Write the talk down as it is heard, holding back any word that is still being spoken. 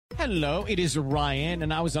Hello, it is Ryan,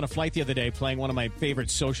 and I was on a flight the other day playing one of my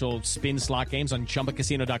favorite social spin slot games on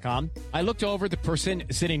ChumbaCasino.com. I looked over at the person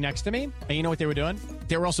sitting next to me, and you know what they were doing?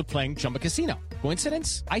 They were also playing Chumba Casino.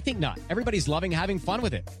 Coincidence? I think not. Everybody's loving having fun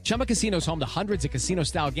with it. Chumba Casino is home to hundreds of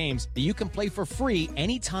casino-style games that you can play for free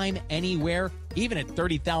anytime, anywhere, even at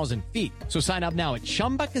 30,000 feet. So sign up now at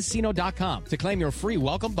ChumbaCasino.com to claim your free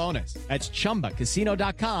welcome bonus. That's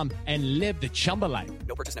ChumbaCasino.com and live the Chumba life.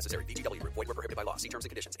 No purchase necessary. VGW. Void where prohibited by law. See terms and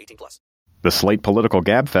conditions. 18+. The Slate Political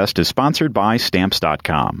Gabfest is sponsored by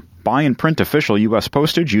Stamps.com. Buy and print official U.S.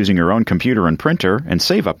 postage using your own computer and printer and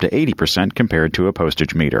save up to 80% compared to a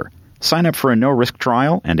postage meter. Sign up for a no-risk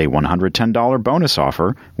trial and a $110 bonus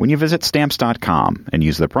offer when you visit Stamps.com and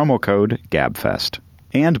use the promo code GABFEST.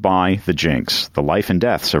 And by The Jinx, The Life and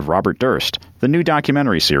Deaths of Robert Durst, the new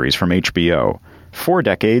documentary series from HBO. 4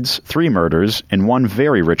 decades, 3 murders, and 1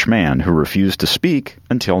 very rich man who refused to speak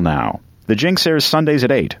until now. The Jinx airs Sundays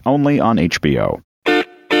at 8, only on HBO.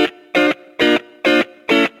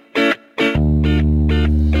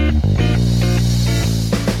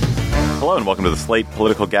 Hello and welcome to the Slate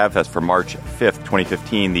Political Gabfest for March 5th,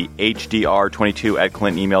 2015, the HDR22 at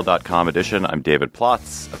ClintonEmail.com edition. I'm David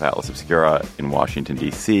Plotz of Atlas Obscura in Washington,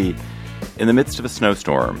 D.C. In the midst of a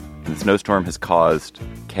snowstorm, and the snowstorm has caused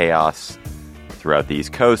chaos throughout the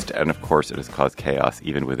East Coast, and of course it has caused chaos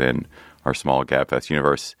even within our small Gabfest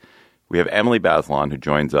universe. We have Emily Bazelon, who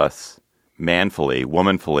joins us manfully,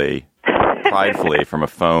 womanfully, pridefully from a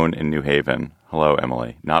phone in New Haven. Hello,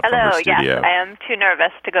 Emily. Not from her studio. Yes, I am too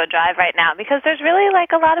nervous to go drive right now because there's really a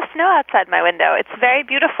lot of snow outside my window. It's very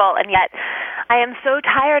beautiful, and yet I am so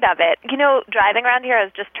tired of it. You know, driving around here has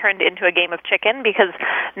just turned into a game of chicken because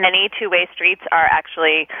many two-way streets are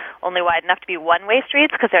actually only wide enough to be one-way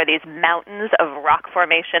streets because there are these mountains of rock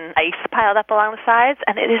formation ice piled up along the sides,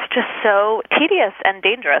 and it is just so tedious and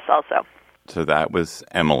dangerous also. So that was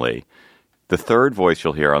Emily. The third voice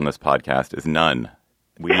you'll hear on this podcast is none.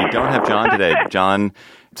 We don't have John today. John,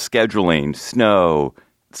 scheduling, snow,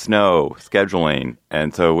 scheduling.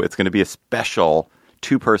 And so it's going to be a special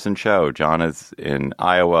 2-person show. John is in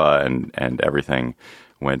Iowa and everything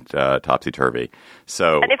went topsy-turvy.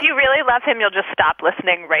 And if you really love him, you'll just stop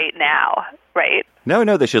listening right now, right?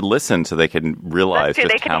 No, they should listen so they can realize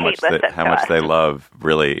just how much they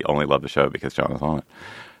really only love the show because John is on it.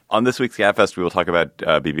 On this week's Gabfest, we will talk about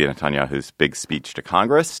Bibi Netanyahu's big speech to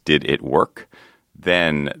Congress. Did it work?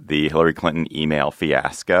 Then the Hillary Clinton email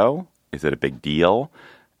fiasco. Is it a big deal?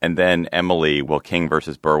 And then Emily will King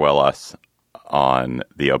versus Burwell us on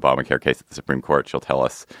the Obamacare case at the Supreme Court. She'll tell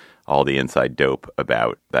us all the inside dope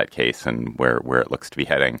about that case and where it looks to be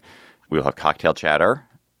heading. We'll have cocktail chatter.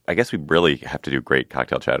 I guess we really have to do great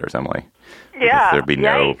cocktail chatters, Emily. Yeah. There'd be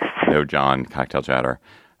no John cocktail chatter.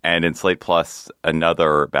 And in Slate Plus,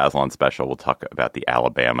 another Bazelon special, we'll talk about the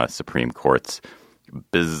Alabama Supreme Court's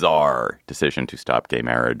bizarre decision to stop gay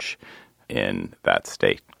marriage in that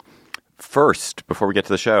state. First, before we get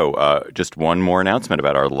to the show, just one more announcement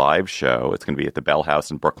about our live show. It's going to be at the Bell House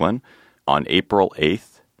in Brooklyn on April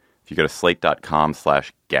 8th. If you go to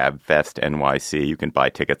slate.com/GabFestNYC, you can buy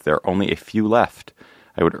tickets. There are only a few left.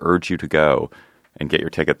 I would urge you to go and get your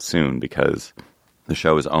tickets soon because the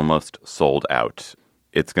show is almost sold out.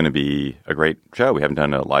 It's going to be a great show. We haven't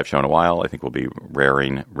done a live show in a while. I think we'll be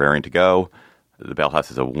raring to go. The Bell House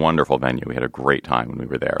is a wonderful venue. We had a great time when we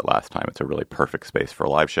were there last time. It's a really perfect space for a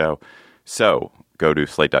live show. So go to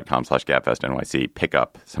slate.com/GabFestNYC, pick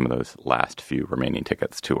up some of those last few remaining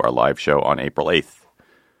tickets to our live show on April 8th.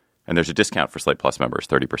 And there's a discount for Slate Plus members,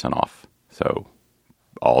 30% off. So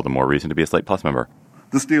all the more reason to be a Slate Plus member.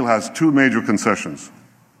 This deal has 2 major concessions.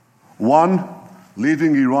 1,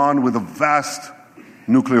 leaving Iran with a vast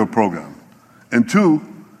nuclear program. And 2,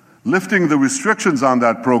 lifting the restrictions on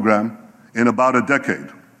that program in about a decade.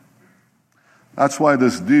 That's why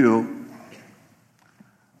this deal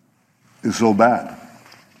is so bad.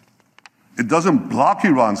 It doesn't block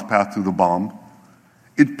Iran's path to the bomb.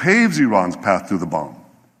 It paves Iran's path to the bomb.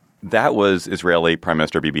 That was Israeli Prime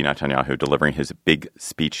Minister Bibi Netanyahu delivering his big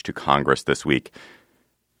speech to Congress this week.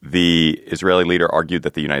 The Israeli leader argued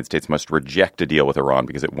that the United States must reject a deal with Iran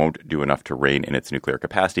because it won't do enough to rein in its nuclear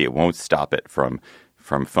capacity. It won't stop it from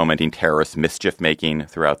fomenting terrorist mischief-making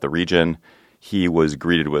throughout the region. He was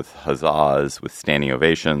greeted with huzzas, with standing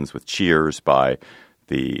ovations, with cheers by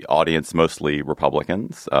the audience, mostly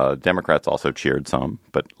Republicans. Democrats also cheered some,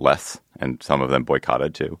 but less, and some of them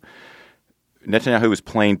boycotted too. Netanyahu was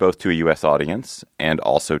playing both to a U.S. audience and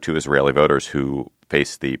also to Israeli voters who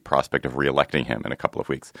face the prospect of reelecting him in a couple of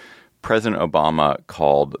weeks. President Obama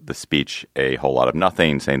called the speech a whole lot of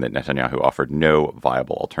nothing, saying that Netanyahu offered no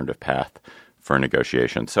viable alternative path for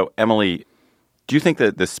negotiation. So, Emily, Do you think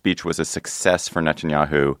that this speech was a success for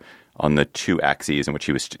Netanyahu on the two axes in which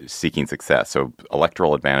he was seeking success? So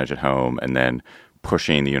electoral advantage at home and then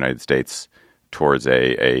pushing the United States towards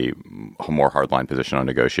a more hardline position on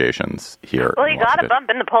negotiations here. Well, he got a bump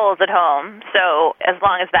in the polls at home, so as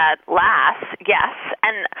long as that lasts, yes.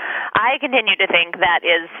 And I continue to think that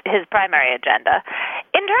is his primary agenda.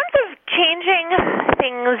 In terms of changing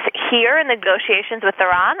things here in negotiations with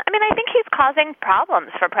Iran, I mean, I think he's causing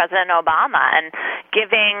problems for President Obama and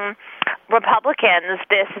giving Republicans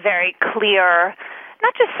this very clear,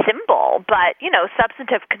 not just symbol, but,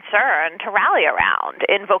 substantive concern to rally around,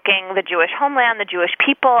 invoking the Jewish homeland, the Jewish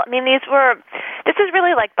people. I mean, this is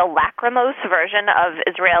really like the lachrymose version of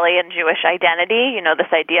Israeli and Jewish identity,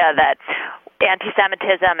 this idea that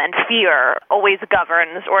anti-Semitism and fear always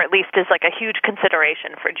governs, or at least is like a huge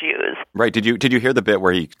consideration for Jews. Right. Did you hear the bit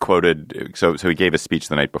where he quoted, so he gave a speech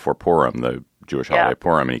the night before Purim, the Jewish holiday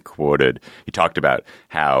Purim, and he talked about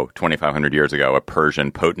how 2,500 years ago a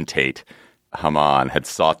Persian potentate, Haman, had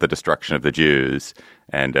sought the destruction of the Jews,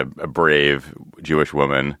 and a brave Jewish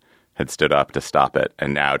woman had stood up to stop it.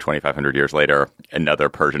 And now, 2,500 years later, another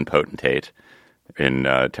Persian potentate in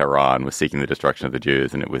Tehran was seeking the destruction of the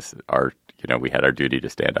Jews, and it was we had our duty to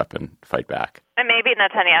stand up and fight back. And maybe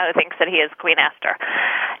Netanyahu thinks that he is Queen Esther.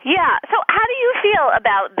 Yeah, so how do you feel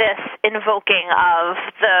about this invoking of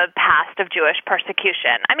the past of Jewish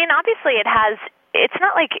persecution? I mean, obviously it's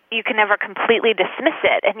not like you can ever completely dismiss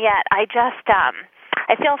it, and yet I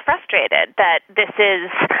feel frustrated that this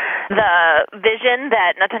is the vision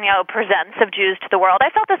that Netanyahu presents of Jews to the world. I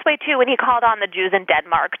felt this way, too, when he called on the Jews in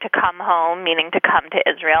Denmark to come home, meaning to come to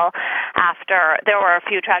Israel, after there were a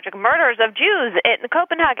few tragic murders of Jews in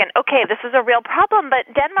Copenhagen. Okay, this is a real problem, but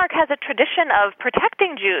Denmark has a tradition of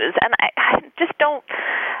protecting Jews, and I just don't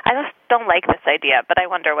like this idea, but I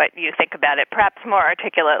wonder what you think about it, perhaps more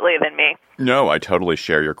articulately than me. No, I totally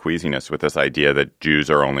share your queasiness with this idea that Jews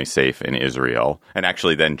are only safe in Israel. And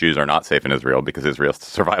actually, then Jews are not safe in Israel because Israel's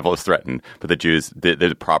survival is threatened. But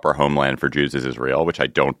the proper homeland for Jews is Israel, which I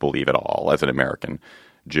don't believe at all as an American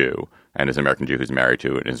Jew. And as an American Jew who's married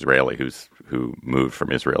to an Israeli who moved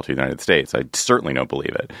from Israel to the United States, I certainly don't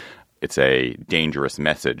believe it. It's a dangerous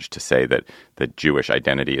message to say that the Jewish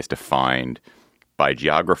identity is defined by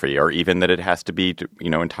geography, or even that it has to be,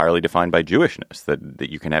 entirely defined by Jewishness,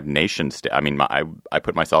 that you can have nation states. I mean, I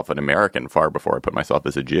put myself an American far before I put myself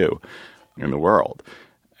as a Jew in the world.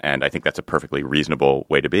 And I think that's a perfectly reasonable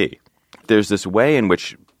way to be. There's this way in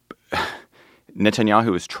which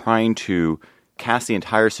Netanyahu is trying to cast the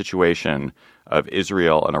entire situation of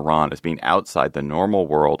Israel and Iran as being outside the normal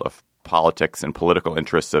world of politics and political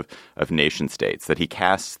interests of nation states, that he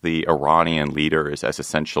casts the Iranian leaders as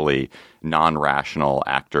essentially non-rational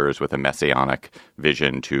actors with a messianic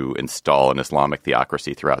vision to install an Islamic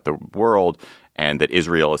theocracy throughout the world, and that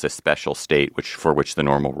Israel is a special state for which the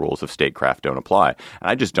normal rules of statecraft don't apply. And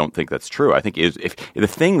I just don't think that's true. I think if the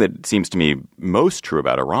thing that seems to me most true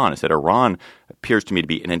about Iran is that Iran appears to me to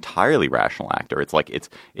be an entirely rational actor. It's like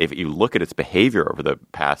if you look at its behavior over the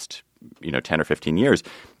past 10 or 15 years,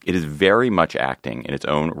 it is very much acting in its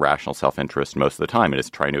own rational self-interest most of the time. It is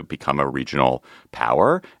trying to become a regional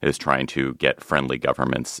power. It is trying to get friendly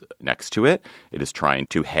governments next to it. It is trying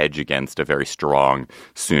to hedge against a very strong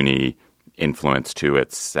Sunni influence to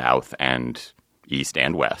its south and east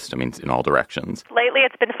and west. I mean, in all directions. Lately,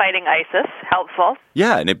 it's been fighting ISIS. Helpful.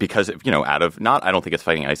 Yeah, and because I don't think it's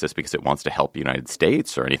fighting ISIS because it wants to help the United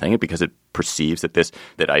States or anything. Because it perceives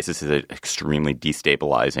that ISIS is an extremely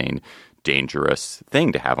destabilizing, dangerous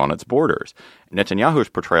thing to have on its borders. Netanyahu's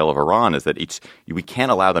portrayal of Iran is that we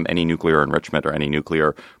can't allow them any nuclear enrichment or any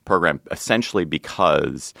nuclear program, essentially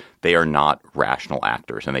because they are not rational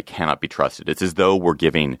actors and they cannot be trusted. It's as though we're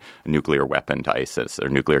giving a nuclear weapon to ISIS or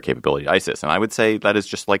nuclear capability to ISIS. And I would say that is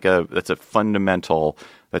just that's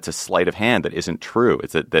a sleight of hand that isn't true.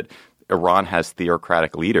 It's that Iran has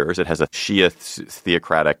theocratic leaders. It has a Shia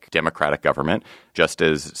theocratic democratic government, just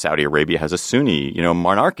as Saudi Arabia has a Sunni,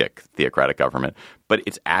 monarchic theocratic government. But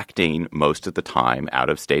it's acting most of the time out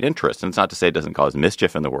of state interest. And it's not to say it doesn't cause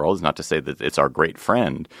mischief in the world. It's not to say that it's our great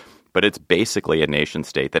friend. But it's basically a nation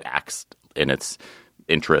state that acts in its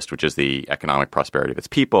interest, which is the economic prosperity of its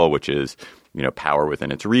people, which is power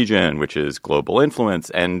within its region, which is global influence,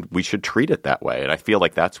 and we should treat it that way. And I feel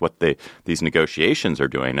like that's what these negotiations are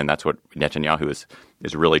doing, and that's what Netanyahu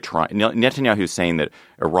is really trying. Netanyahu is saying that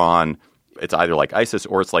Iran, it's either like ISIS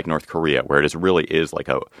or it's like North Korea, where it really is like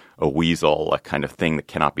a weasel, a kind of thing that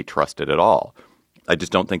cannot be trusted at all. I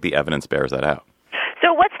just don't think the evidence bears that out.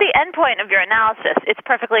 So what's the end point of your analysis? It's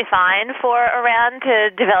perfectly fine for Iran to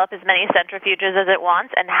develop as many centrifuges as it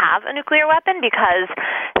wants and have a nuclear weapon because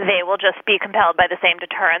they will just be compelled by the same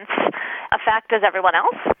deterrence effect as everyone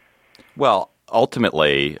else? Well,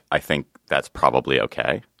 ultimately, I think that's probably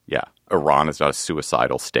okay. Yeah. Iran is not a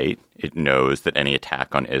suicidal state. It knows that any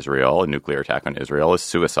attack on Israel, a nuclear attack on Israel, is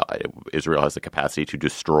suicide. Israel has the capacity to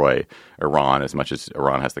destroy Iran as much as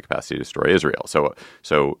Iran has the capacity to destroy Israel.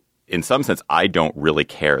 So in some sense, I don't really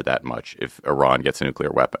care that much if Iran gets a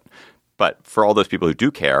nuclear weapon. But for all those people who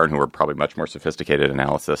do care and who are probably much more sophisticated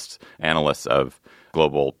analysts of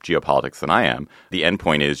global geopolitics than I am, the end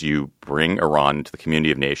point is you bring Iran into the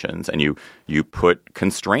community of nations and you put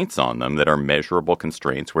constraints on them that are measurable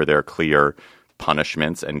constraints where there are clear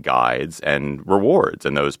punishments and guides and rewards.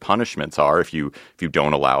 And those punishments are if you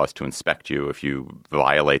don't allow us to inspect you, if you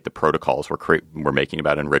violate the protocols we're making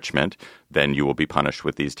about enrichment, then you will be punished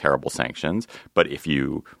with these terrible sanctions. But if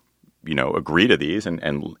you agree to these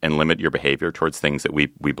and limit your behavior towards things that we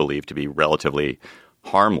believe to be relatively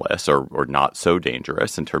harmless or not so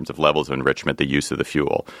dangerous in terms of levels of enrichment, the use of the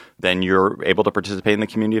fuel, then you're able to participate in the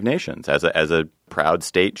community of nations as a proud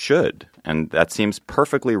state should. And that seems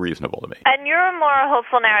perfectly reasonable to me. And your more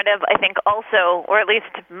hopeful narrative, I think also, or at least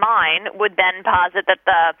mine, would then posit that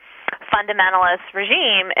the fundamentalist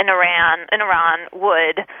regime in Iran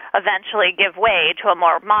would eventually give way to a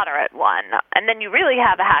more moderate one. And then you really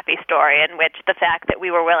have a happy story in which the fact that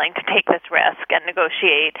we were willing to take this risk and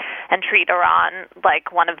negotiate and treat Iran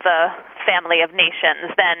like one of the family of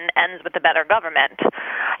nations then ends with a better government.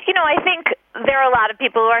 I think there are a lot of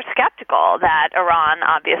people who are skeptical that Iran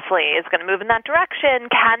obviously is going to move in that direction,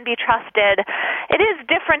 can be trusted. It is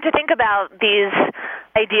different to think about these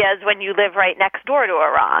ideas when you live right next door to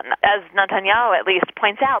Iran, as Netanyahu at least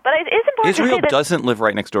points out. But it is important Israel to say that doesn't live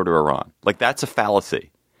right next door to Iran. Like, that's a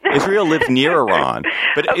fallacy. Israel lives near Iran,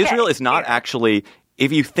 but okay. Israel is not actually.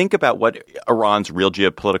 If you think about what Iran's real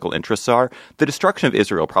geopolitical interests are, the destruction of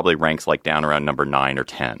Israel probably ranks like down around number 9 or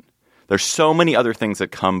 10. There's so many other things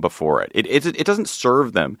that come before it. It doesn't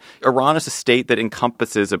serve them. Iran is a state that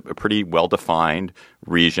encompasses a pretty well-defined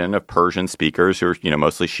region of Persian speakers who are,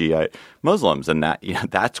 mostly Shiite Muslims, and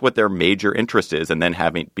that's what their major interest is. And then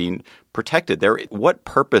having been protected, what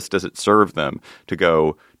purpose does it serve them to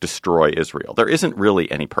go destroy Israel? There isn't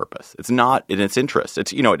really any purpose. It's not in its interest.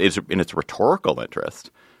 It is in its rhetorical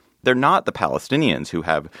interest. They're not the Palestinians who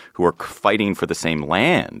are fighting for the same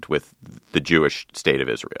land with the Jewish state of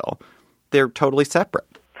Israel. They're totally separate.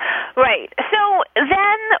 Right. So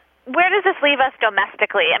then where does this leave us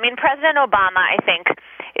domestically? I mean, President Obama, I think,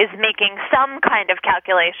 is making some kind of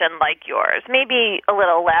calculation like yours, maybe a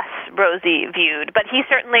little less rosy viewed, but he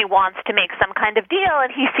certainly wants to make some kind of deal,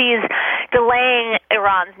 and he sees delaying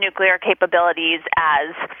Iran's nuclear capabilities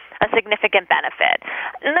as a significant benefit.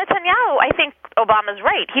 Netanyahu, I think Obama's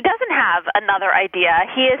right. He doesn't have another idea.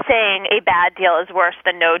 He is saying a bad deal is worse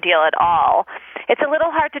than no deal at all. It's a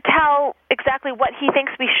little hard to tell exactly what he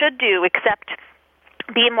thinks we should do except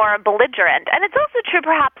be more belligerent. And it's also true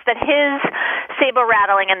perhaps that his saber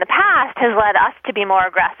rattling in the past has led us to be more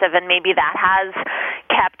aggressive, and maybe that has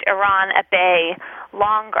kept Iran at bay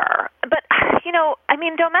longer. But,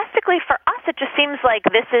 domestically for us, it just seems like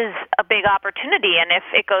this is a big opportunity, and if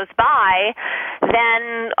it goes by,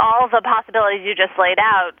 then all the possibilities you just laid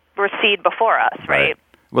out recede before us, right?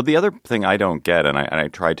 Well, the other thing I don't get, and I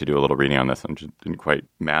tried to do a little reading on this and just didn't quite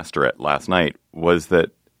master it last night, was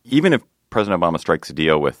that even if President Obama strikes a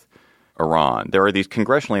deal with Iran, there are these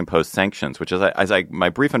congressionally imposed sanctions, which my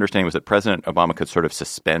brief understanding was that President Obama could sort of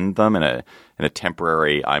suspend them in a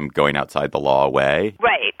temporary, I'm going outside the law way.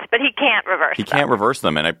 Right, but he can't reverse them. He can't reverse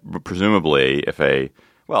them, and presumably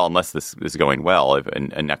unless this is going well, if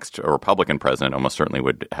a next Republican president almost certainly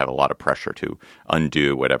would have a lot of pressure to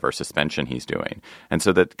undo whatever suspension he's doing. And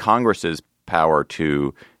so that Congress's power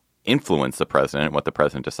to influence the president, what the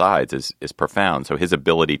president decides, is profound. So his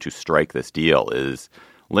ability to strike this deal is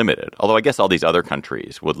limited. Although I guess all these other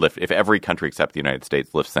countries would lift, if every country except the United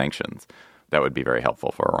States lifts sanctions, that would be very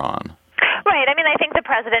helpful for Iran. Right. I think the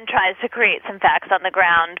president tries to create some facts on the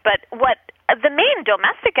ground, but what the main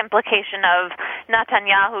domestic implication of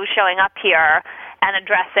Netanyahu showing up here and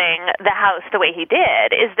addressing the House the way he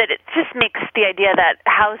did is that it just makes the idea that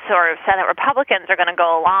House or Senate Republicans are going to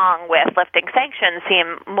go along with lifting sanctions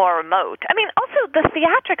seem more remote. Also the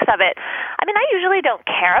theatrics of it. I usually don't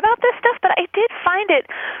care about this stuff, but I did find it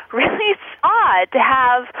really odd to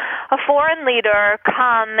have a foreign leader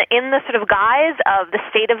come in the sort of guise of the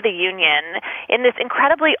State of the Union in this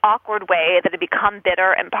incredibly awkward way that had become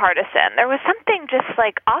bitter and partisan. There was something just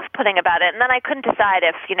like off-putting about it, and then I couldn't decide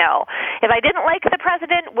if I didn't like the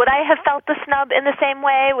president, would I have felt the snub in the same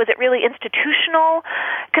way? Was it really institutional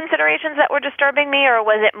considerations that were disturbing me, or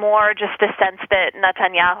was it more just a sense that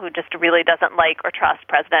Netanyahu just really doesn't like or trust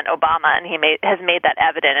President Obama, and he has made that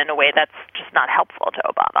evident in a way that's just not helpful to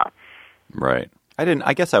Obama? Right.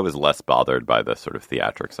 I guess I was less bothered by the sort of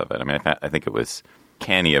theatrics of it. I mean, I think it was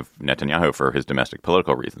canny of Netanyahu for his domestic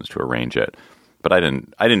political reasons to arrange it. But I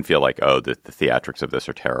didn't feel like, the theatrics of this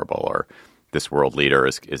are terrible, or this world leader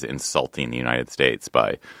is insulting the United States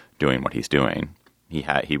by doing what he's doing. He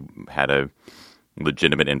had a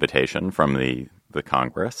legitimate invitation from the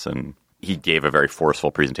Congress, and he gave a very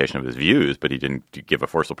forceful presentation of his views, but he didn't give a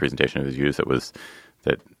forceful presentation of his views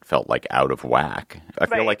that felt like out of whack. I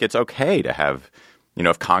feel like it's okay to have,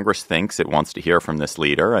 if Congress thinks it wants to hear from this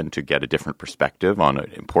leader and to get a different perspective on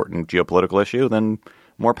an important geopolitical issue, then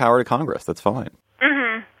more power to Congress. That's fine.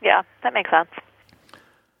 Mm-hmm. Yeah, that makes sense.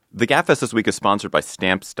 The GabFest this week is sponsored by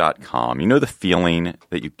Stamps.com. You know the feeling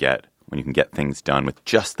that you get when you can get things done with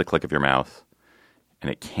just the click of your mouse?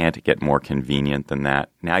 And it can't get more convenient than that.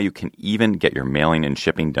 Now you can even get your mailing and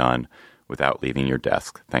shipping done without leaving your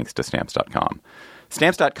desk, thanks to Stamps.com.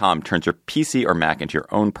 Stamps.com turns your PC or Mac into your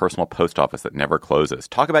own personal post office that never closes.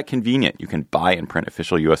 Talk about convenient. You can buy and print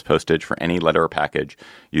official U.S. postage for any letter or package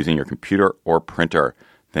using your computer or printer.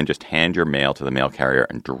 Then just hand your mail to the mail carrier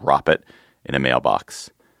and drop it in a mailbox.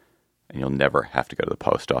 And you'll never have to go to the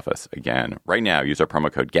post office again. Right now, use our promo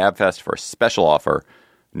code GABFEST for a special offer,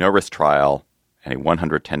 no risk trial, and a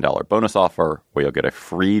 $110 bonus offer where you'll get a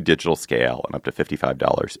free digital scale and up to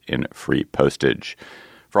 $55 in free postage.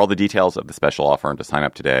 For all the details of the special offer and to sign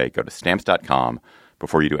up today, go to Stamps.com.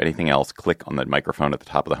 Before you do anything else, click on the microphone at the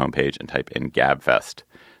top of the homepage and type in GABFEST.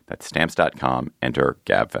 That's Stamps.com. Enter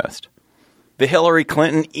GABFEST. The Hillary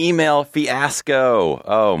Clinton email fiasco.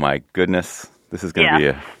 Oh, my goodness. This is going to be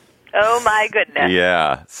a... Oh, my goodness.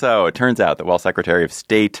 Yeah. So it turns out that while Secretary of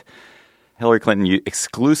State Hillary Clinton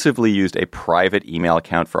exclusively used a private email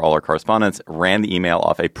account for all her correspondence, ran the email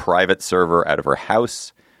off a private server out of her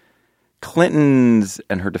house, Clinton's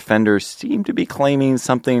and her defenders seem to be claiming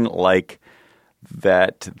something like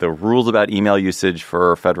that the rules about email usage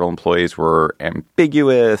for federal employees were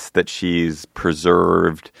ambiguous, that she's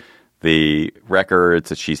preserved the records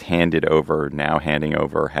that she's has handed over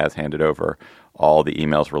all the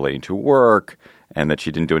emails relating to work, and that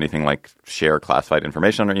she didn't do anything like share classified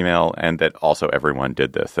information on her email, and that also everyone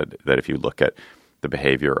did this, that if you look at the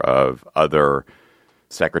behavior of other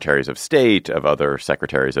secretaries of state, of other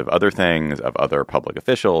secretaries of other things, of other public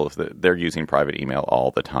officials, that they're using private email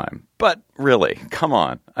all the time. But really, come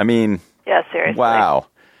on. I mean, yeah, seriously. Wow.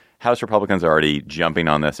 House Republicans are already jumping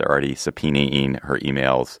on this, are already subpoenaing her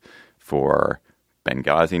emails for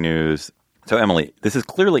Benghazi news. So, Emily, this is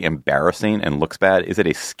clearly embarrassing and looks bad. Is it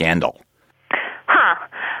a scandal?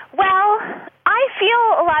 Well, I feel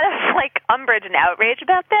a lot of umbrage and outrage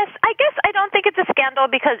about this. I guess I don't think it's a scandal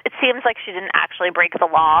because it seems like she didn't actually break the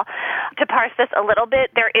law. To parse this a little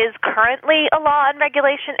bit, there is currently a law and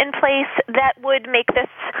regulation in place that would make this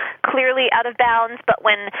clearly out of bounds, but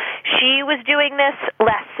when she was doing this,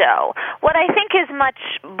 less so. What I think is much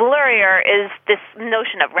blurrier is this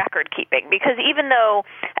notion of record keeping, because even though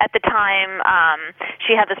at the time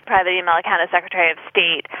she had this private email account as Secretary of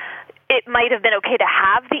State, it might have been okay to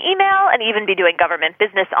have the email and even be doing government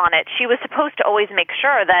business on it. She was supposed to always make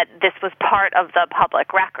sure that this was part of the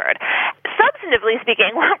public record. Substantively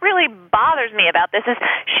speaking, what really bothers me about this is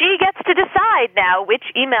she gets to decide now which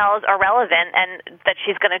emails are relevant and that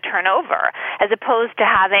she's going to turn over, as opposed to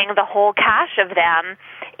having the whole cache of them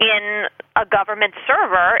in a government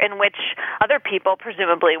server in which other people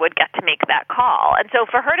presumably would get to make that call. And so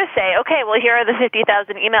for her to say, okay, well, here are the 50,000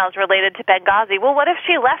 emails related to Benghazi, well, what if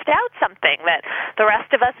she left out something that the rest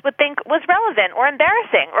of us would think was relevant or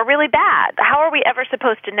embarrassing or really bad? How are we ever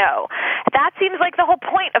supposed to know? That seems like the whole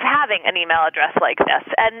point of having an email address like this.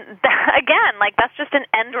 And again, that's just an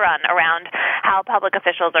end run around how public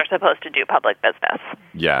officials are supposed to do public business.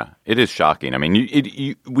 Yeah, it is shocking. I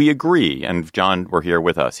mean, we agree, and if John were here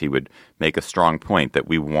with us, he would make a strong point that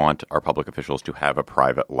we want our public officials to have a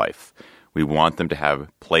private life. We want them to have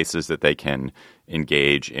places that they can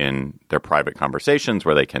engage in their private conversations,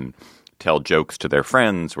 where they can tell jokes to their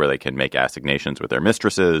friends, where they can make assignations with their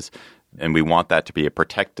mistresses, and we want that to be a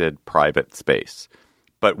protected private space.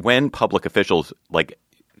 But when public officials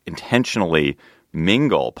intentionally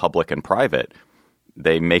mingle public and private,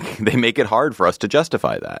 they make it hard for us to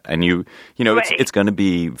justify that. And right. It's going to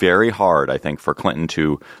be very hard, I think, for Clinton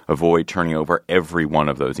to avoid turning over every one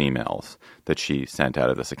of those emails that she sent out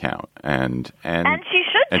of this account. And she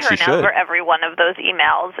should And she turn should. over every one of those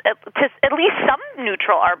emails. At least some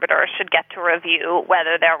neutral arbiter should get to review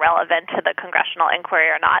whether they're relevant to the congressional inquiry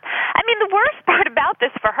or not. I mean, the worst part about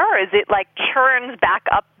this for her is it, like, churns back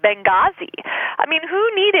up Benghazi. I mean, who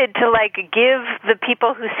needed to, like, give the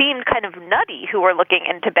people who seemed kind of nutty who were looking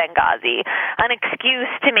into Benghazi an excuse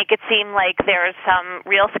to make it seem like there's some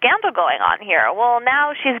real scandal going on here? Well,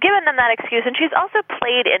 now she's given them that excuse, and she's also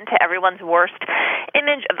played into everyone's worst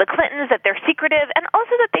image of the Clintons, that they're secretive, and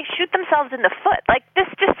also that they shoot themselves in the foot. Like, this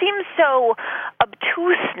just seems so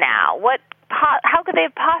obtuse now. How could they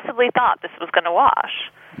have possibly thought this was going to wash?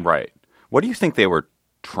 Right. What do you think they were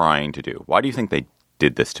trying to do? Why do you think they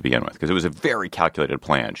did this to begin with? Because it was a very calculated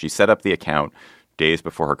plan. She set up the account days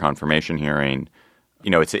before her confirmation hearing.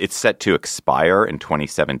 You know, it's set to expire in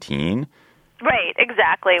 2017. Right,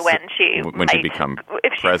 exactly. When she become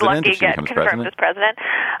if she's president, lucky, if she get becomes confirmed as president,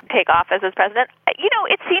 take office as president. You know,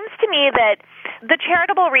 it seems to me that the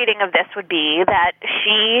charitable reading of this would be that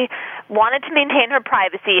she wanted to maintain her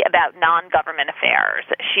privacy about non-government affairs.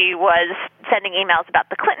 She was sending emails about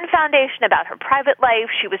the Clinton Foundation, about her private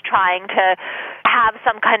life. She was trying to have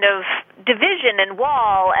some kind of division and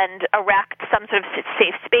wall and erect some sort of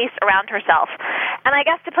safe space around herself. And I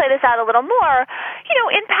guess to play this out a little more, you know,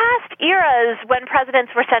 in past eras when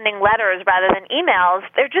presidents were sending letters rather than emails,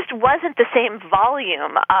 there just wasn't the same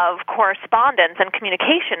volume of correspondence and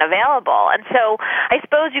communication available. And so I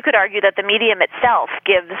suppose you could argue that the medium itself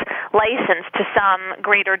gives license to some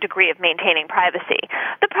greater degree of maintaining privacy.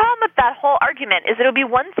 The problem with that whole argument is it would be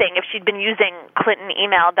one thing if she'd been using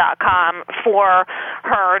ClintonEmail.com for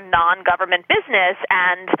her non-government business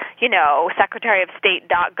and, you know,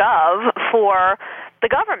 SecretaryOfState.gov for the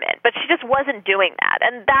government. But she just wasn't doing that.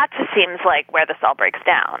 And that just seems like where this all breaks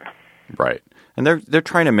down. Right. And they're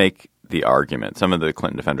trying to make the argument. Some of the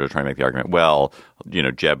Clinton defenders are trying to make the argument, well, you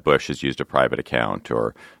know, Jeb Bush has used a private account,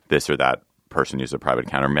 or this or that person used a private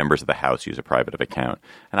account, or members of the House use a private account.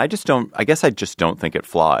 And I just don't think it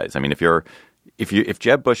flies. I mean, if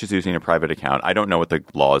Jeb Bush is using a private account, I don't know what the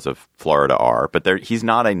laws of Florida are, but he's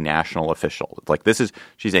not a national official. Like,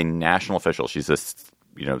 she's a national official. She's a,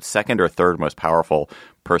 you know, second or third most powerful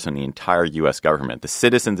person in the entire U.S. government. The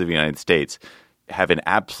citizens of the United States have an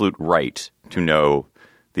absolute right to know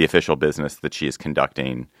the official business that she is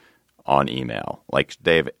conducting on email. Like,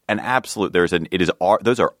 they have an absolute. Those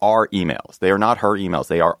are our emails. They are not her emails.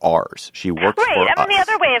 They are ours. She works for us. Right. I mean, the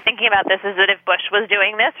other way of thinking about this is that if Bush was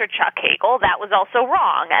doing this, or Chuck Hagel, that was also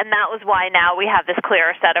wrong, and that was why now we have this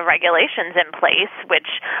clearer set of regulations in place, which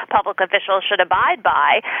public officials should abide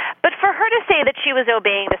by. But for her to say that she was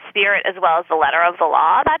obeying the spirit as well as the letter of the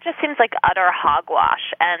law, that just seems like utter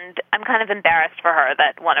hogwash, and I'm kind of embarrassed for her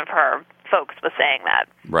that one of her folks was saying that.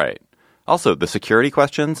 Right. Also, the security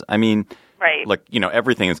questions, I mean, right. Like, you know,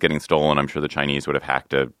 everything is getting stolen. I'm sure the Chinese would have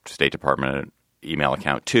hacked a State Department email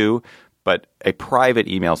account too. But a private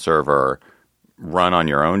email server run on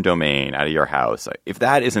your own domain out of your house, if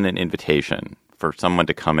that isn't an invitation for someone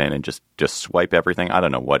to come in and just swipe everything, I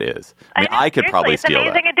don't know what is. I mean, I could probably steal that.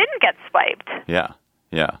 It's amazing it didn't get swiped.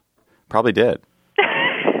 Yeah. Probably did.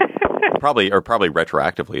 Probably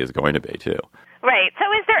retroactively is going to be too. Right. So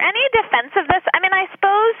is there any defense of this? I mean, I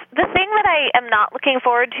suppose the thing that I am not looking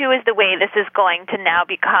forward to is the way this is going to now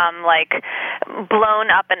become, like, blown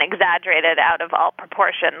up and exaggerated out of all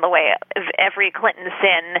proportion, the way every Clinton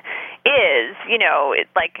sin is. You know,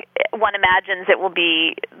 like, one imagines it will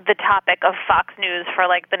be the topic of Fox News for,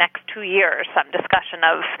 like, the next 2 years, some discussion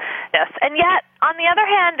of this. And yet, on the other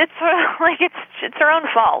hand, it's sort of like it's her own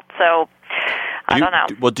fault. So I don't know.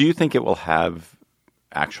 Well, do you think it will have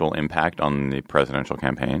actual impact on the presidential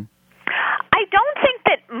campaign? I don't think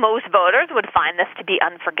that most voters would find this to be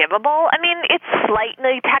unforgivable. I mean, it's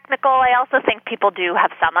slightly technical. I also think people do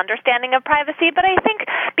have some understanding of privacy, but I think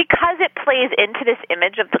because it plays into this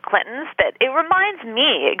image of the Clintons, that it reminds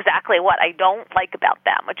me exactly what I don't like about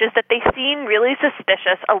them, which is that they seem really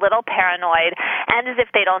suspicious, a little paranoid, and as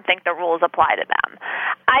if they don't think the rules apply to them.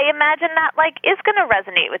 I imagine that, like, is going to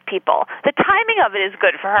resonate with people. The timing of it is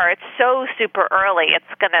good for her. It's so super early.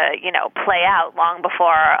 It's going to, you know, play out long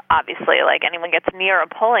before, obviously, like, anyone gets near a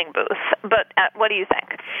polling booth. But what do you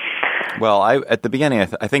think? Well, at the beginning,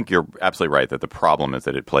 I think you're absolutely right that the problem is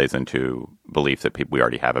that it plays into beliefs that we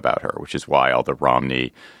already have about her, which is why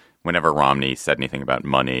whenever Romney said anything about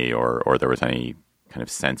money or there was any kind of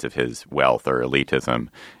sense of his wealth or elitism,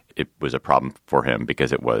 it was a problem for him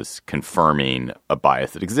because it was confirming a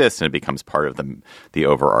bias that exists, and it becomes part of the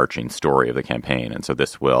overarching story of the campaign. And so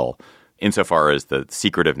this will, insofar as the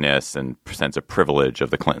secretiveness and sense of privilege of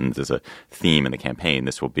the Clintons is a theme in the campaign,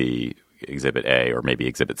 this will be Exhibit A or maybe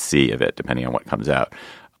Exhibit C of it, depending on what comes out.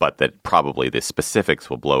 but that probably the specifics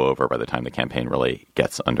will blow over by the time the campaign really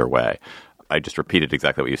gets underway. I just repeated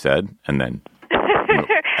exactly what you said, and then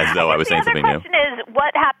as though I was saying something new. The question is,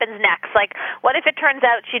 what happens next? Like, what if it turns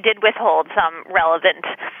out she did withhold some relevant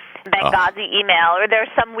Benghazi email, or there's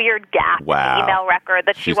some weird gap in the email record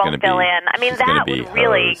that she won't fill in? I mean, that would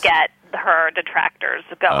really get her detractors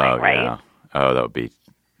going, right? Yeah. Oh, that would be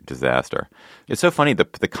disaster. It's so funny.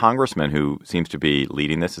 The congressman who seems to be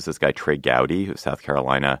leading this is this guy Trey Gowdy, who's South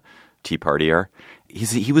Carolina Tea Partier.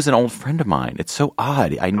 He was an old friend of mine. It's so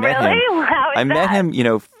odd. I met him. I met him,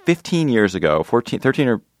 15 years ago, 13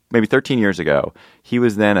 or maybe 13 years ago. He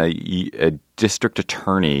was then a district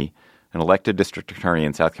attorney, an elected district attorney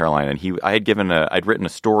in South Carolina. And I'd written a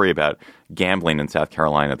story about gambling in South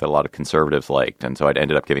Carolina that a lot of conservatives liked. And so I'd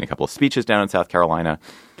ended up giving a couple of speeches down in South Carolina.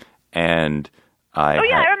 And I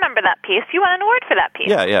remember that piece. You won an award for that piece.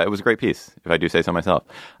 Yeah, it was a great piece, if I do say so myself.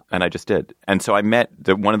 And I just did. And so I met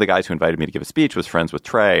one of the guys who invited me to give a speech was friends with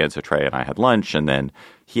Trey. And so Trey and I had lunch. And then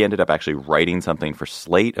he ended up actually writing something for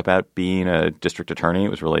Slate about being a district attorney. It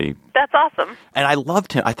was really... That's awesome. And I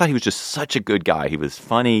loved him. I thought he was just such a good guy. He was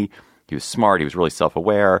funny. He was smart. He was really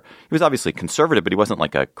self-aware. He was obviously conservative, but he wasn't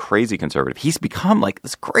like a crazy conservative. He's become like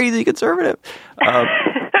this crazy conservative.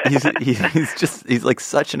 He's like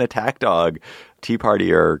such an attack dog, Tea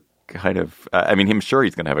Partier kind of. I'm sure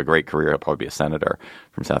he's going to have a great career. He'll probably be a senator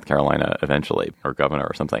from South Carolina eventually, or governor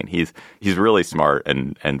or something. He's really smart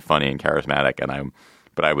and funny and charismatic. And I'm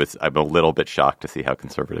a little bit shocked to see how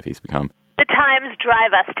conservative he's become. The times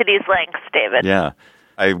drive us to these lengths, David. Yeah.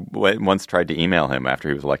 I once tried to email him after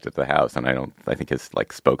he was elected to the House, and I think his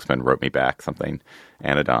spokesman wrote me back something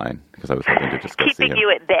anodyne because I was hoping to just go see him. Keeping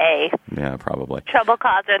you at bay. Yeah, probably. Trouble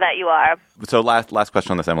causer that you are. So last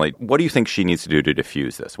question on this, Emily. What do you think she needs to do to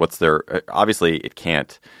diffuse this? Obviously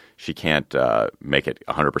she can't make it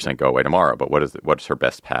 100% go away tomorrow, but what is her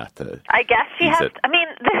best path to I guess she has it?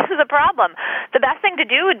 This is a problem. The best thing to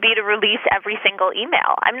do would be to release every single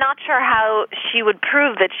email. I'm not sure how she would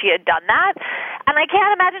prove that she had done that, and I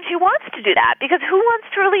can't imagine she wants to do that, because who wants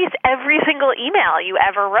to release every single email you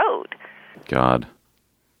ever wrote? God.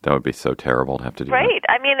 That would be so terrible to have to do right.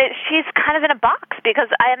 that. She's kind of in a box, because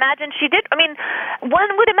I imagine she did. One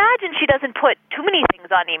would imagine she doesn't put too many things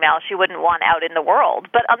on email she wouldn't want out in the world.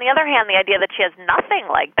 But on the other hand, the idea that she has nothing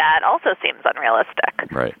like that also seems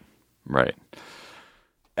unrealistic. Right.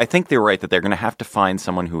 I think they're right that they're going to have to find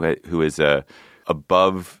someone who is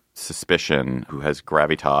above suspicion, who has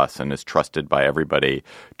gravitas and is trusted by everybody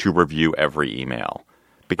to review every email.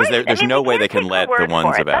 Because there's no way they can let the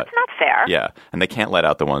ones about... That's not fair. Yeah, and they can't let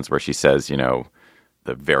out the ones where she says,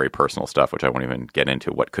 the very personal stuff, which I won't even get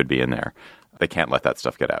into what could be in there. They can't let that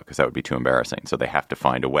stuff get out because that would be too embarrassing. So they have to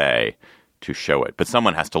find a way to show it. But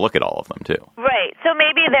someone has to look at all of them, too. Right. So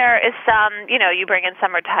maybe there is some, you bring in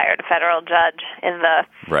some retired federal judge in the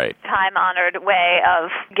time-honored way of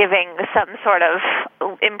giving some sort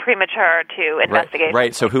of imprimatur to investigation.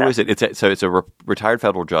 Right. So who is it? It's a retired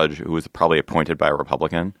federal judge who was probably appointed by a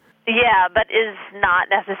Republican? Yeah, but is not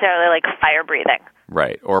necessarily like fire-breathing.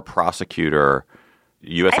 Right. Or a prosecutor,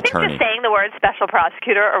 U.S. attorney. I think just saying the word special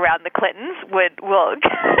prosecutor around the Clintons will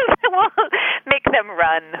make them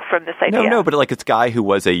run from this idea. No, but like it's a guy who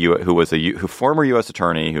was a former U.S.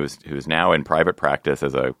 attorney who is now in private practice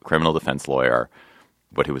as a criminal defense lawyer,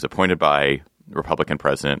 but who was appointed by Republican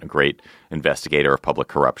president, a great investigator of public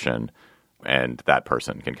corruption, and that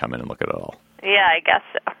person can come in and look at it all. Yeah, I guess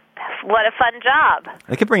so. What a fun job.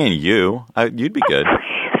 They could bring in you. You'd be good.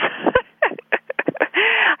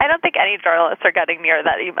 I don't think any journalists are getting near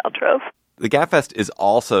that email trove. The GabFest is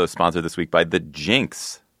also sponsored this week by The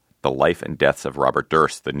Jinx, The Life and Deaths of Robert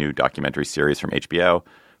Durst, the new documentary series from HBO.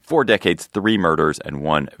 4 decades, 3 murders, and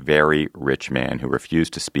 1 very rich man who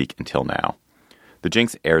refused to speak until now. The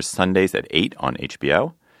Jinx airs Sundays at 8 on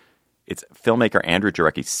HBO. It's filmmaker Andrew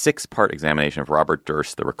Jarecki's 6-part examination of Robert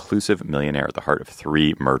Durst, the reclusive millionaire at the heart of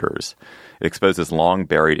 3 murders. It exposes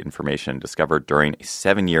long-buried information discovered during a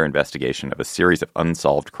 7-year investigation of a series of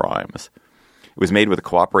unsolved crimes. It was made with the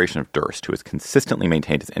cooperation of Durst, who has consistently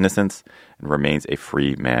maintained his innocence and remains a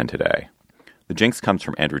free man today. The Jinx comes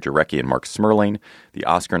from Andrew Jarecki and Mark Smerling, the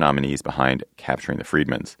Oscar nominees behind Capturing the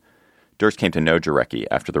Friedmans. Durst came to know Jarecki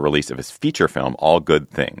after the release of his feature film, All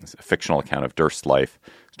Good Things, a fictional account of Durst's life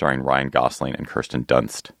starring Ryan Gosling and Kirsten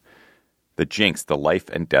Dunst. The Jinx, The Life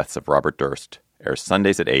and Deaths of Robert Durst, airs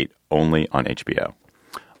Sundays at 8, only on HBO.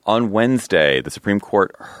 On Wednesday, the Supreme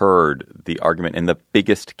Court heard the argument in the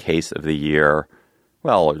biggest case of the year,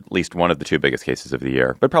 well, at least one of the 2 biggest cases of the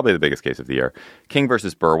year, but probably the biggest case of the year, King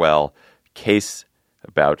versus Burwell, case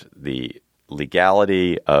about the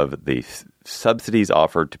legality of the subsidies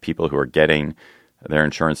offered to people who are getting their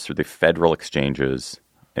insurance through the federal exchanges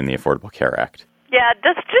in the Affordable Care Act. Yeah,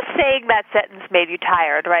 just saying that sentence made you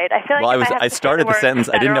tired, right? I feel like I started the sentence.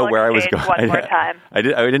 I didn't know where I was going. One more time. I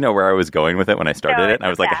didn't know where I was going with it when I started it. And I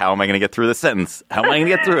was like, how am I going to get through the sentence? How am I going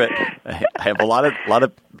to get through it? I have a lot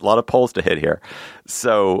of polls to hit here.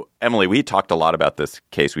 So, Emily, we talked a lot about this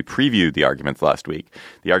case. We previewed the arguments last week.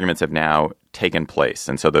 The arguments have now taken place.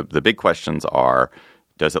 And so the big questions are,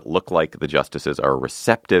 does it look like the justices are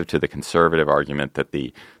receptive to the conservative argument that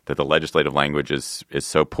the legislative language is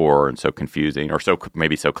so poor and so confusing, or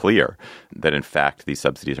maybe so clear that in fact these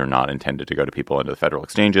subsidies are not intended to go to people into the federal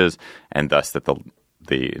exchanges, and thus that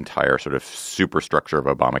the entire sort of superstructure of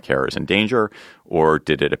Obamacare is in danger? Or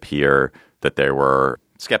did it appear that they were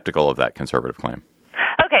skeptical of that conservative claim?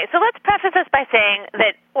 Okay, so let's preface this by saying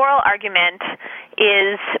that oral argument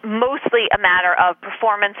is mostly a matter of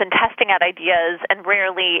performance and testing out ideas, and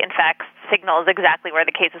rarely, in fact, signals exactly where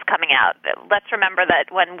the case is coming out. Let's remember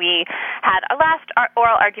that when we had our last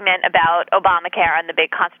oral argument about Obamacare and the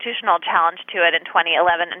big constitutional challenge to it in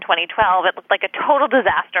 2011 and 2012, it looked like a total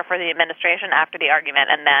disaster for the administration after the argument,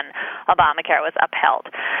 and then Obamacare was upheld.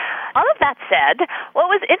 All of that said, what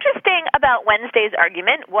was interesting about Wednesday's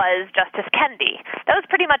argument was Justice Kennedy. That was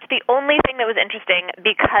pretty much the only thing that was interesting,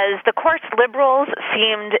 because the court's liberals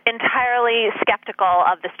seemed entirely skeptical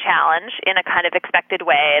of this challenge in a kind of expected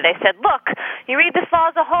way. They said, look, you read this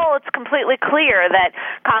law as a whole, it's completely clear that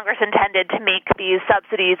Congress intended to make these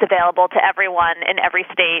subsidies available to everyone in every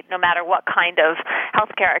state, no matter what kind of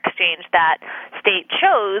healthcare exchange that state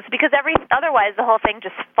chose, because otherwise the whole thing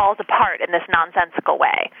just falls apart in this nonsensical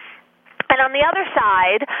way. And on the other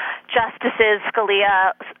side, Justices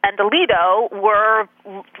Scalia and Alito were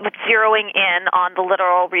zeroing in on the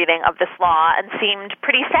literal reading of this law and seemed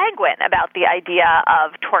pretty sanguine about the idea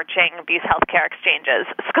of torching these healthcare exchanges.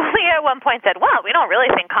 Scalia at one point said, well, we don't really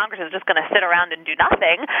think Congress is just going to sit around and do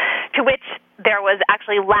nothing, to which there was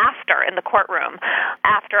actually laughter in the courtroom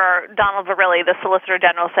after Donald Verrilli, the Solicitor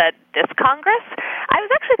General, said, this Congress? I was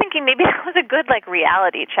actually thinking maybe that was a good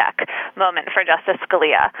reality check moment for Justice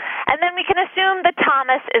Scalia. And then we can assume that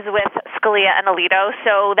Thomas is with Scalia and Alito,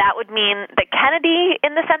 so that would mean that Kennedy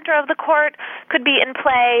in the center of the court could be in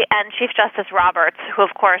play, and Chief Justice Roberts, who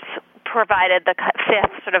of course provided the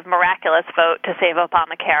fifth sort of miraculous vote to save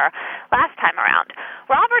Obamacare last time around.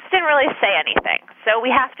 Roberts didn't really say anything, so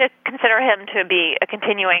we have to consider him to be a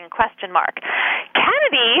continuing question mark.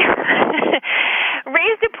 Kennedy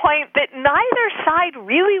raised a point that neither side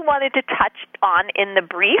really wanted to touch on in the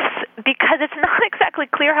briefs because it's not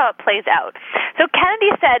exactly clear how it plays out. So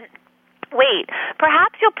Kennedy said, wait,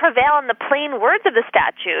 perhaps you'll prevail in the plain words of the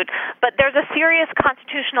statute, but there's a serious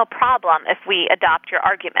constitutional problem if we adopt your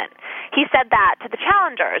argument. He said that to the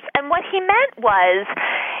challengers. And what he meant was,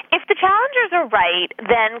 if the challengers are right,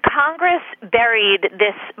 then Congress buried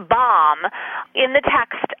this bomb in the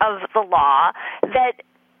text of the law that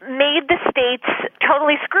made the states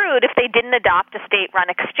totally screwed if they didn't adopt a state-run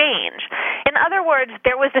exchange. In other words,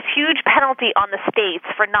 there was this huge penalty on the states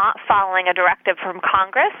for not following a directive from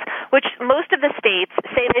Congress, which most of the states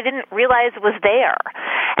say they didn't realize was there.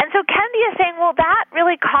 And so Kennedy is saying, well, that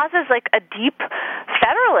really causes a deep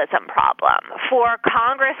federalism problem for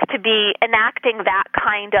Congress to be enacting that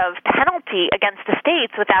kind of penalty against the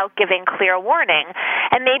states without giving clear warning.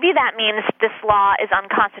 And maybe that means this law is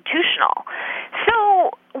unconstitutional.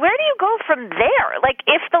 So where do you go from there?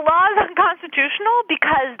 If the law is unconstitutional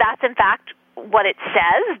because that's in fact what it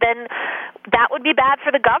says, then that would be bad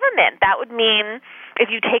for the government. That would mean, if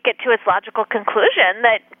you take it to its logical conclusion,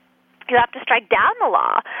 that you have to strike down the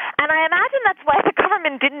law. And I imagine that's why the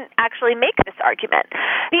government didn't actually make this argument.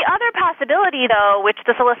 The other possibility, though, which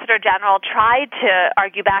the Solicitor General tried to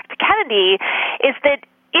argue back to Kennedy, is that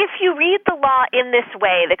if you read the law in this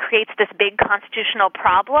way that creates this big constitutional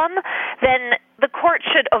problem, then the court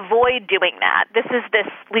should avoid doing that. This is this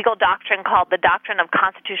legal doctrine called the doctrine of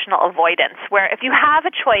constitutional avoidance, where if you have a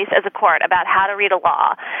choice as a court about how to read a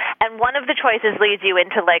law, and one of the choices leads you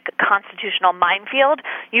into constitutional minefield,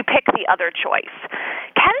 you pick the other choice.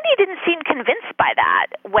 Kennedy didn't seem convinced by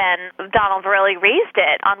that when Donald Verrilli raised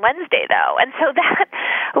it on Wednesday, though. And so that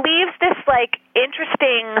leaves this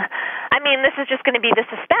interesting, this is just going to be the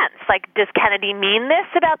suspense. Does Kennedy mean this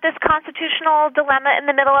about this constitutional dilemma in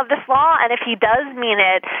the middle of this law? And if he does mean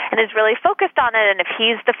it and is really focused on it, and if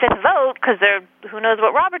he's the fifth vote, because who knows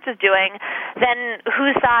what Roberts is doing, then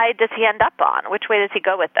whose side does he end up on? Which way does he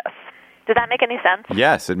go with this? Does that make any sense?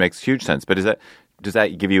 Yes, it makes huge sense. But does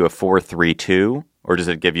that give you a 4-3-2, or does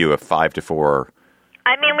it give you a 5-4?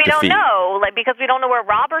 I mean, we defeat. don't know, because we don't know where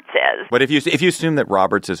Roberts is. But if you assume that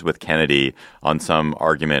Roberts is with Kennedy on some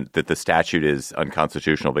argument that the statute is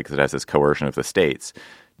unconstitutional because it has this coercion of the states,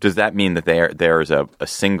 does that mean that there is a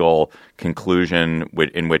single conclusion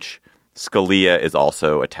in which Scalia is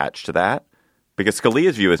also attached to that? Because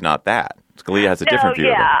Scalia's view is not that. Scalia has a different view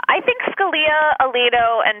of it. I think Scalia,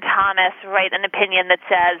 Alito, and Thomas write an opinion that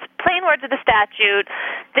says, plain words of the statute,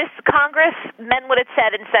 this Congress meant what it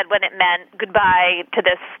said and said when it meant, goodbye to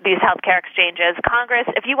these healthcare exchanges. Congress,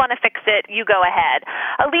 if you want to fix it, you go ahead.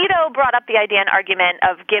 Alito brought up the idea and argument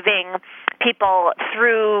of giving people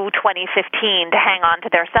through 2015 to hang on to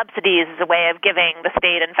their subsidies as a way of giving the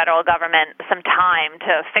state and federal government some time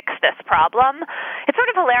to fix this problem. It's sort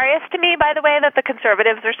of hilarious to me, by the way, that the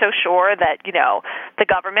conservatives are so sure that, the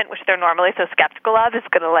government, which they're normally so skeptical of, is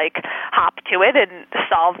going to hop to it and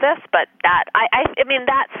solve this. But that, I mean,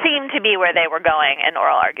 that seemed to be where they were going in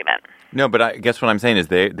oral argument. No, but I guess what I'm saying is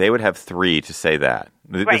they would have three to say that.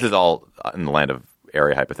 Right. This is all in the land of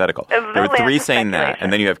area hypothetical. There were three saying that,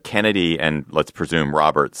 and then you have Kennedy and, let's presume,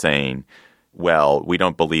 Roberts saying, well, we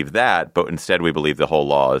don't believe that, but instead we believe the whole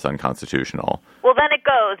law is unconstitutional. Well, then it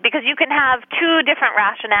goes, because you can have two different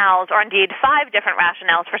rationales, or indeed 5 different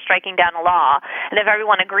rationales for striking down a law, and if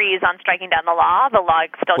everyone agrees on striking down the law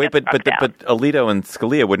still gets struck down. But Alito and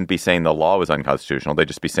Scalia wouldn't be saying the law was unconstitutional. They'd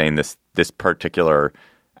just be saying this particular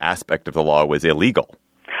aspect of the law was illegal.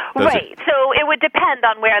 Right. So it would depend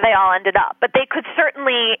on where they all ended up. But they could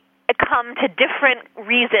certainly come to different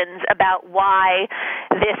reasons about why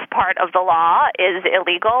this part of the law is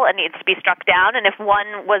illegal and needs to be struck down. And if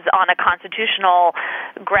one was on a constitutional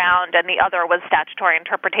ground and the other was statutory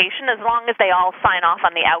interpretation, as long as they all sign off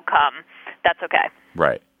on the outcome, that's okay.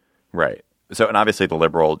 Right. So, and obviously the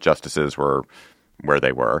liberal justices were where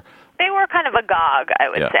they were. They were kind of agog, I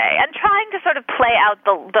would say, and trying to sort of play out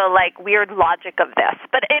the weird logic of this.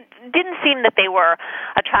 But it didn't seem that they were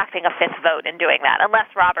attracting a fifth vote in doing that, unless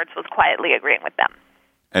Roberts was quietly agreeing with them.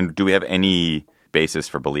 And do we have any basis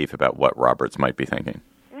for belief about what Roberts might be thinking?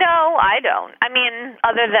 No, I don't. I mean,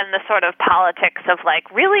 other than the sort of politics of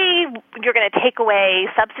really, you're going to take away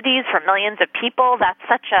subsidies for millions of people? That's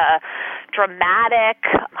such a dramatic,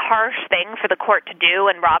 harsh thing for the court to do,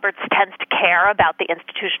 and Roberts tends to care about the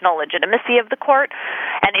institutional legitimacy of the court.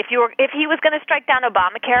 And if he was going to strike down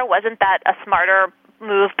Obamacare, wasn't that a smarter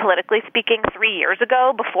move, politically speaking, 3 years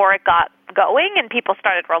ago before it got going and people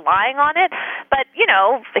started relying on it? But,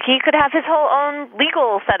 he could have his whole own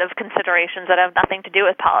legal set of considerations that have nothing to do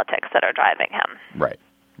with politics that are driving him. Right.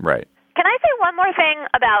 Can I say one more thing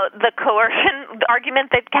about the coercion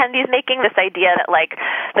argument that Kennedy's making, this idea that,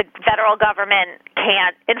 the federal government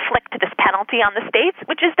can't inflict this penalty on the states,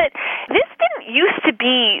 which is that this didn't used to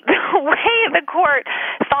be the way the court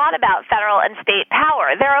thought about federal and state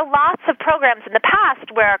power. There are lots of programs in the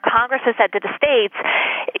past where Congress has said to the states,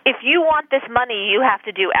 if you want this money, you have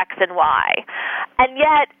to do X and Y. And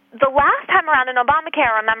yet, the last time around in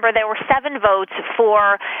Obamacare, remember, there were 7 votes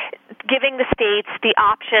for giving the states the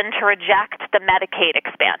option to reject the Medicaid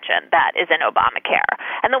expansion that is in Obamacare.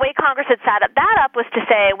 And the way Congress had set that up was to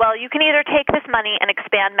say, well, you can either take this money and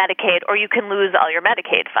expand Medicaid or you can lose all your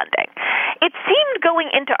Medicaid funding. It seemed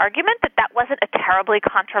going into argument that wasn't a terribly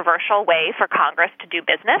controversial way for Congress to do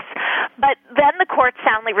business, but then the court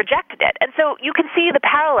soundly rejected it. And so you can see the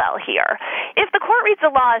parallel here. If the court reads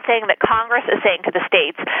the law as saying that Congress is saying to the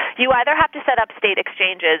states, you either have to set up state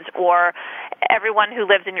exchanges or everyone who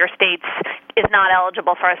lives in your states is not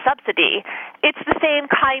eligible for a subsidy, it's the same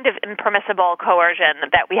kind of impermissible coercion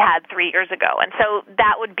that we had 3 years ago. And so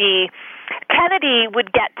that would be, Kennedy would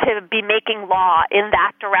get to be making law in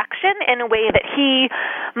that direction in a way that he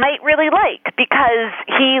might really like, because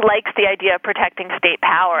he likes the idea of protecting state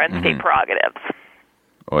power and state prerogatives.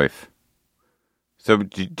 Oif. So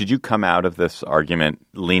did you come out of this argument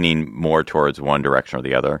leaning more towards one direction or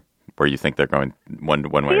the other, where you think they're going one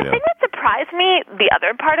way or the other? The thing that surprised me, the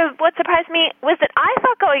other part of what surprised me, was that I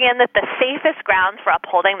thought going in that the safest grounds for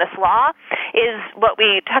upholding this law is what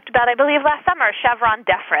we talked about, I believe, last summer, Chevron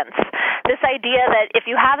deference. This idea that if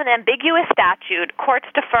you have an ambiguous statute, courts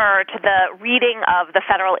defer to the reading of the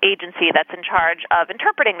federal agency that's in charge of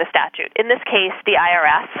interpreting the statute. In this case, the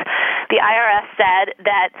IRS. The IRS said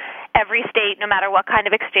that every state, no matter what kind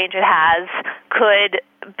of exchange it has, could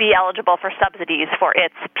be eligible for subsidies for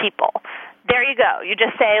its people. There you go. You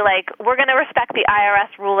just say, we're going to respect the IRS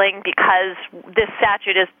ruling because this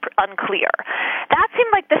statute is unclear. That seemed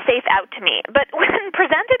like the safe out to me. But when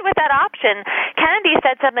presented with that option, Kennedy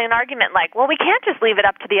said something in an argument like, well, we can't just leave it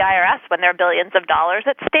up to the IRS when there are billions of dollars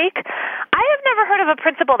at stake. I have never heard of a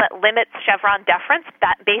principle that limits Chevron deference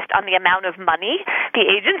based on the amount of money the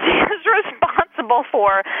agency is responsible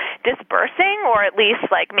for disbursing, or at least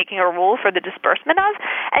like making a rule for the disbursement of.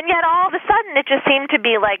 And yet all of a sudden it just seemed to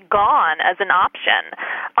be like gone as an option.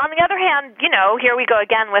 On the other hand, here we go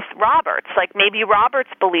again with Roberts. Like maybe Roberts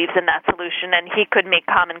believes in that solution and he could make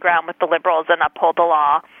common ground with the liberals and uphold the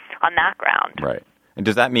law on that ground. Right. And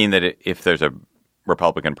does that mean that if there's a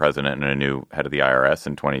Republican president and a new head of the IRS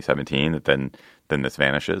in 2017, that then this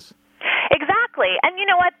vanishes? Exactly. And you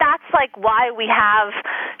know what? That's like why we have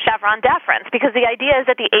Chevron deference, because the idea is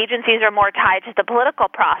that the agencies are more tied to the political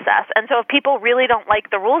process. And so if people really don't like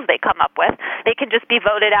the rules they come up with, they can just be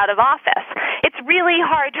voted out of office. It's really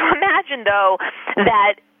hard to imagine, though,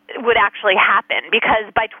 that would actually happen,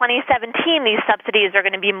 because by 2017 these subsidies are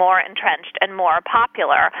going to be more entrenched and more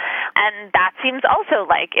popular, and that seems also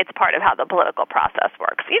like it's part of how the political process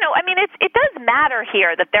works. It does matter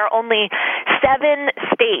here that there are only 7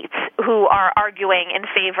 states who are arguing in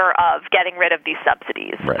favor of getting rid of these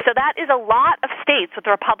subsidies. Right. So that is a lot of states with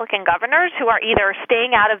Republican governors who are either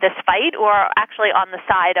staying out of this fight or are actually on the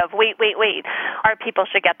side of wait, our people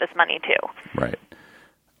should get this money too. Right.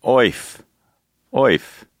 Oif.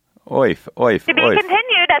 To be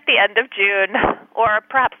continued at the end of June, or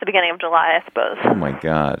perhaps the beginning of July, I suppose. Oh, my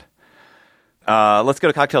God. Let's go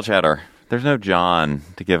to Cocktail Chatter. There's no John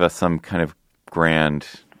to give us some kind of grand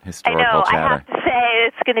historical chatter. I have to say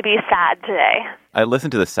it's going to be sad today. I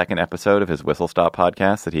listened to the second episode of his Whistle Stop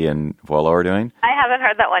podcast that he and Voilo are doing. I haven't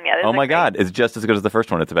heard that one yet. Oh, my God. It's just as good as the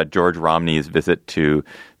first one. It's about George Romney's visit to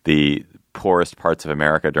the poorest parts of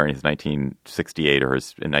America during his 1968 or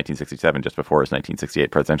in 1967, just before his 1968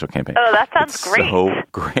 presidential campaign. Oh, that sounds great. So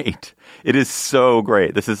great. It is so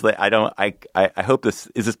great. This is like, I hope this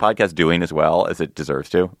podcast doing as well as it deserves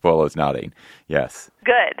to. Voilo's nodding. Yes.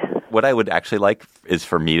 Good. What I would actually like is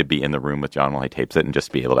for me to be in the room with John while he tapes it and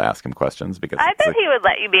just be able to ask him questions, because I bet he would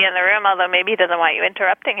let you be in the room, although maybe he doesn't want you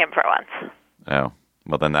interrupting him for once. Oh,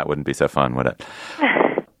 well then that wouldn't be so fun, would it?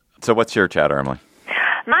 So what's your chatter, Emily?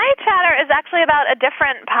 My chatter is actually about a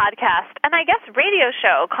different podcast, and I guess radio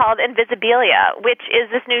show called Invisibilia, which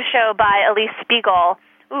is this new show by Elise Spiegel,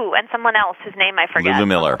 and someone else whose name I forget. Lulu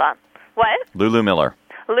Miller. Hold on. What? Lulu Miller.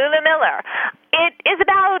 Lulu Miller. It is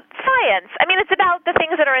about science. It's about the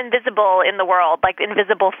things that are invisible in the world, like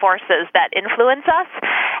invisible forces that influence us.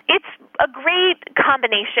 It's a great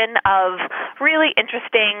combination of really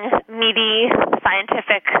interesting, meaty,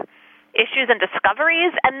 scientific issues and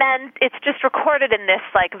discoveries, and then it's just recorded in this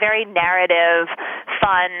like very narrative,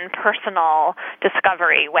 fun, personal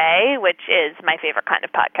discovery way, which is my favorite kind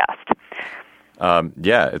of podcast.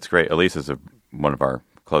 Yeah, it's great. Elise is one of our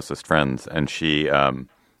closest friends, and she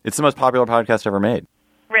it's the most popular podcast ever made.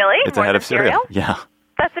 Really? It's More ahead than of Serial. Yeah.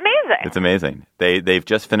 That's amazing. It's amazing. They've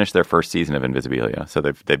just finished their first season of Invisibilia, so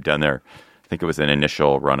they've done I think it was an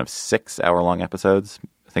initial run of 6 hour-long episodes.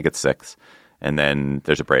 I think it's 6. And then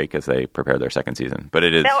there's a break as they prepare their second season. But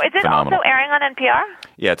it is phenomenal. Is it also airing on NPR?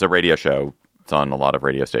 Yeah, it's a radio show. It's on a lot of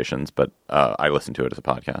radio stations, but I listen to it as a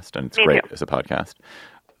podcast, and it's great as a podcast.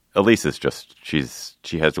 Elise is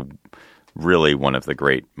she has really one of the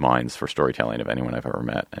great minds for storytelling of anyone I've ever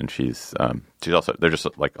met. And she's also, they're just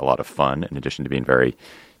like a lot of fun in addition to being very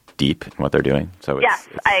deep in what they're doing. So yes,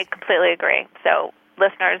 I completely agree. So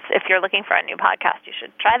listeners, if you're looking for a new podcast, you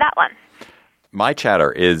should try that one. My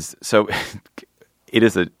chatter is,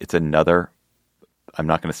 it's another, I'm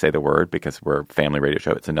not going to say the word because we're a family radio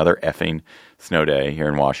show. It's another effing snow day here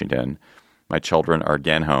in Washington. My children are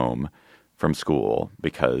again home from school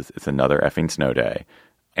because it's another effing snow day.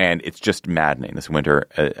 And it's just maddening this winter.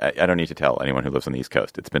 I don't need to tell anyone who lives on the East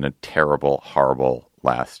Coast. It's been a terrible, horrible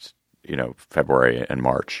last, February and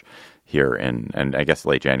March here and I guess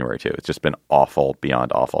late January too. It's just been awful,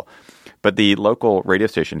 beyond awful. But the local radio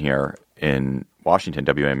station here in Washington,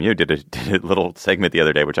 WMU, did a little segment the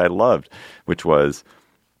other day, which I loved, which was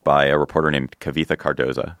by a reporter named Kavitha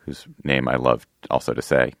Cardoza, whose name I love also to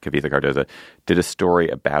say. Kavitha Cardoza did a story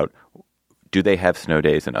about, do they have snow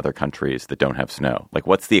days in other countries that don't have snow? Like,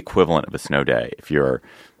 what's the equivalent of a snow day if you're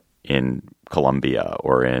in Colombia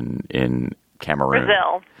or in Cameroon?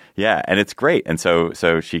 Brazil. Yeah, and it's great. And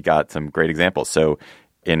so she got some great examples. So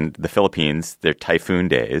in the Philippines, they're typhoon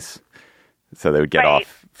days. So they would get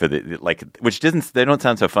off for they don't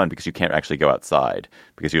sound so fun because you can't actually go outside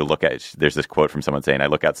because you look at, there's this quote from someone saying, I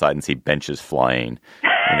look outside and see benches flying,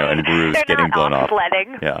 and roofs getting blown off.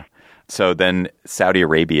 Sledding. Yeah. So then Saudi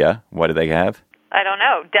Arabia, what do they have? I don't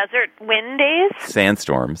know. Desert wind days?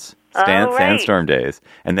 Sandstorms. Right. Sandstorm days.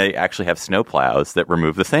 And they actually have snow plows that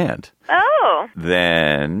remove the sand. Oh.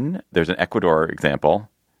 Then there's an Ecuador example.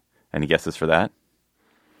 Any guesses for that?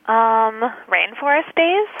 Rainforest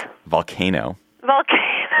days? Volcano.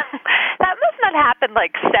 That must not happen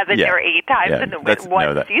like 7 or 8 times in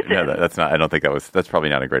one season. No, that's not. I don't think that's probably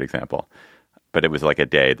not a great example. But it was like a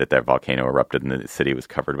day that volcano erupted and the city was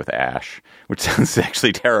covered with ash, which sounds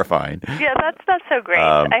actually terrifying. Yeah, that's not so great.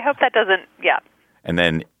 I hope that doesn't. Yeah. And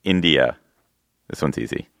then India. This one's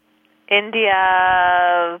easy.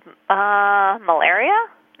 India, malaria?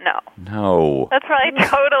 No. That's probably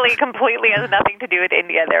totally, completely has nothing to do with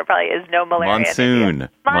India. There probably is no malaria Monsoon. in India.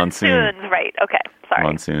 Monsoons, right. Okay, sorry.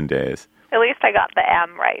 Monsoon days. At least I got the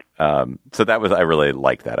M right. So I really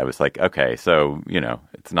liked that. I was like, okay, so,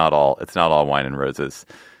 it's not all wine and roses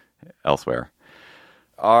elsewhere.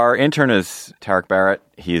 Our intern is Tarek Barrett.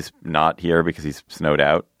 He's not here because he's snowed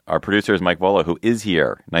out. Our producer is Mike Volo, who is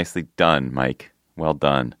here. Nicely done, Mike. Well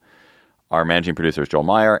done. Our managing producer is Joel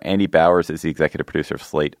Meyer. Andy Bowers is the executive producer of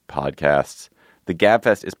Slate Podcasts. The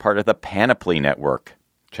GabFest is part of the Panoply Network.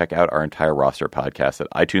 Check out our entire roster of podcasts at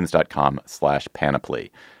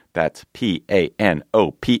itunes.com/panoply. That's Panoply.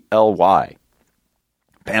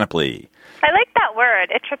 Panoply. I like that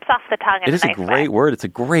word. It trips off the tongue. It is a great word. It's a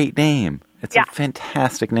great name. It's a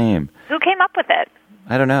fantastic name. Who came up with it?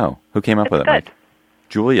 I don't know. Who came up with it, Mike?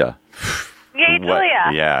 Julia. Yay,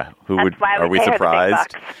 Julia. Yeah. That's why are we pay her the big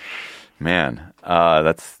surprised? bucks. Man,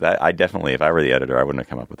 that's that. I definitely, if I were the editor, I wouldn't have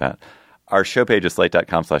come up with that. Our show page is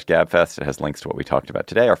slate.com/gabfest. It has links to what we talked about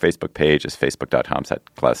today. Our Facebook page is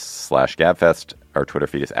facebook.com/gabfest. Our Twitter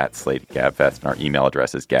feed is @slategabfest. And our email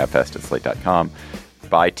address is gabfest@slate.com.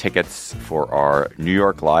 Buy tickets for our New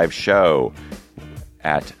York live show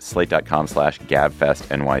at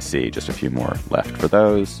slate.com/gabfestnyc. Just a few more left for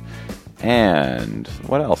those. And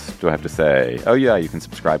what else do I have to say? Oh, yeah, you can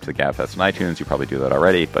subscribe to the GabFest on iTunes. You probably do that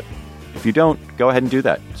already, but if you don't, go ahead and do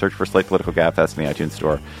that. Search for Slate Political GabFest in the iTunes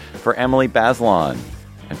store. For Emily Bazelon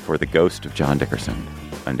and for the ghost of John Dickerson,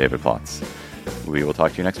 I'm David Plotz. We will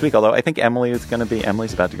talk to you next week, although I think Emily's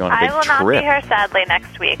about to go on a big trip. I will not be here, sadly,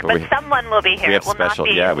 next week, but someone will be here. We have special,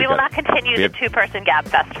 we will not continue the two-person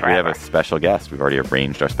GabFest forever. We have a special guest. We've already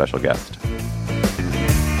arranged our special guest.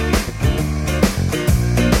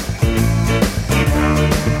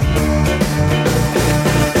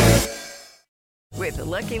 With the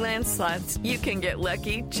Lucky Land Slots, you can get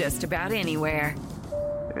lucky just about anywhere.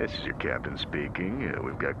 This is your captain speaking.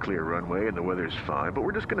 We've got clear runway and the weather's fine, but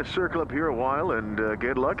we're just going to circle up here a while and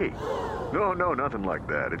get lucky. No, nothing like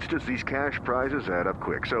that. It's just these cash prizes add up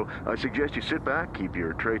quick. So I suggest you sit back, keep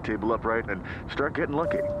your tray table upright, and start getting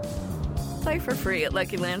lucky. Play for free at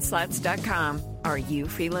LuckyLandSlots.com. Are you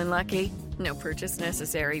feeling lucky? No purchase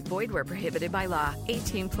necessary. Void where prohibited by law.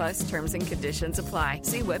 18+ terms and conditions apply.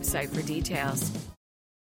 See website for details.